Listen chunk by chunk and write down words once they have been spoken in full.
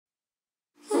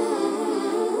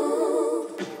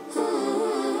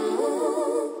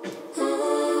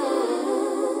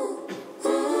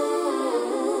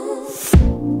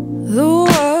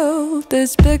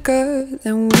is bigger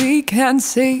than we can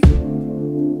see,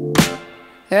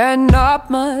 and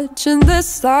not much in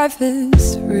this life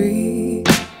is free.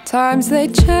 Times they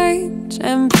change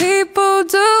and people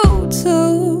do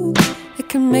too. It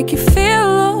can make you feel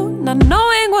low, not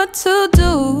knowing what to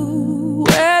do.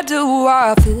 Where do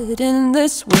I fit in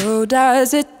this world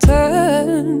as it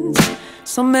turns?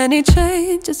 So many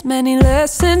changes, many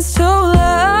lessons to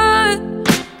learn.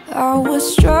 I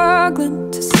was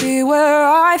struggling to see where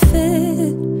I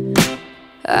fit.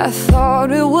 I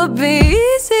thought it would be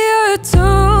easier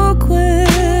to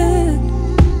quit.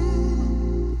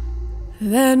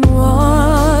 Then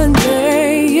one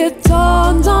day it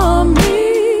dawned on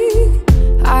me,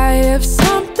 I have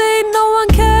something no one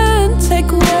can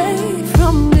take away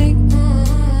from me.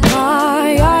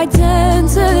 My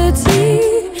identity,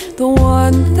 the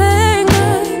one thing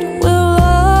that will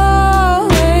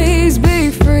always be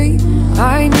free.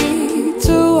 I need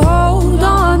to hold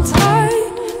on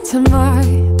tight to my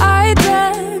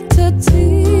identity.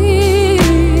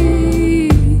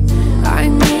 I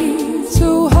need to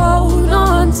hold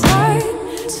on tight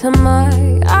to my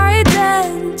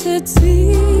identity.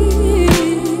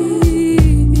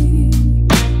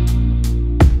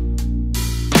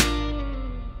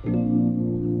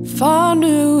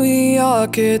 Whānui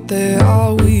ake te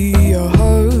awi a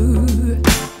hau,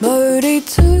 Maori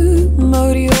tū,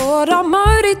 Maori ora,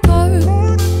 Maori tau.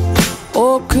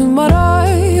 Oku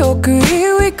marae, oku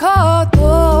iwi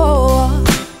katoa,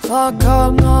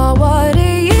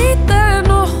 whakangawari I te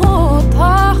noho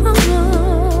tahanga.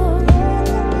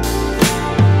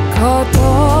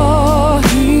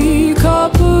 Katahi ka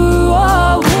pua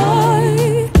wai,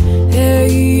 e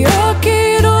ia ki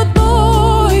roto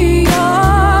I a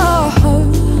hau.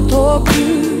 Tōku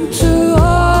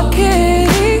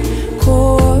tuakiri, ko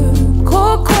au, ko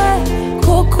koe,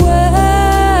 ko koe,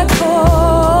 ko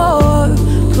au.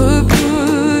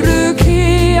 Pupuru ki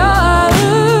au,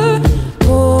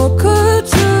 tōku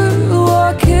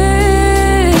tuakiri.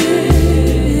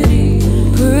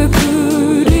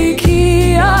 Pupuri ki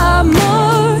a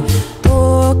mau,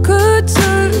 tōku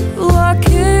tuakiri.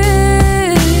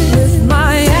 With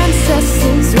my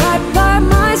ancestors right by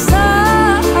my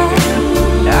side,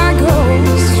 I grow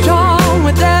strong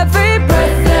with every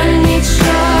breath and each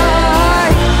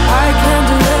stride. I can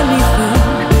do anything.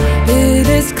 It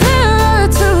is clearer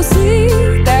to see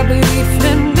that belief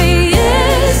in me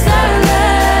is our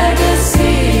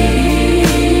legacy.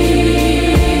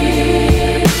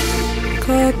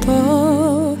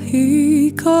 Katahi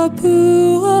ka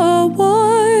pua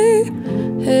wai,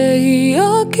 hei a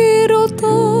ki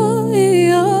roto I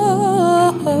a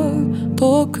hau.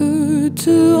 Tōku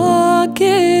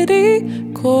tuakiri,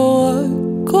 ko au,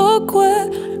 ko koe,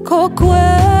 ko koe.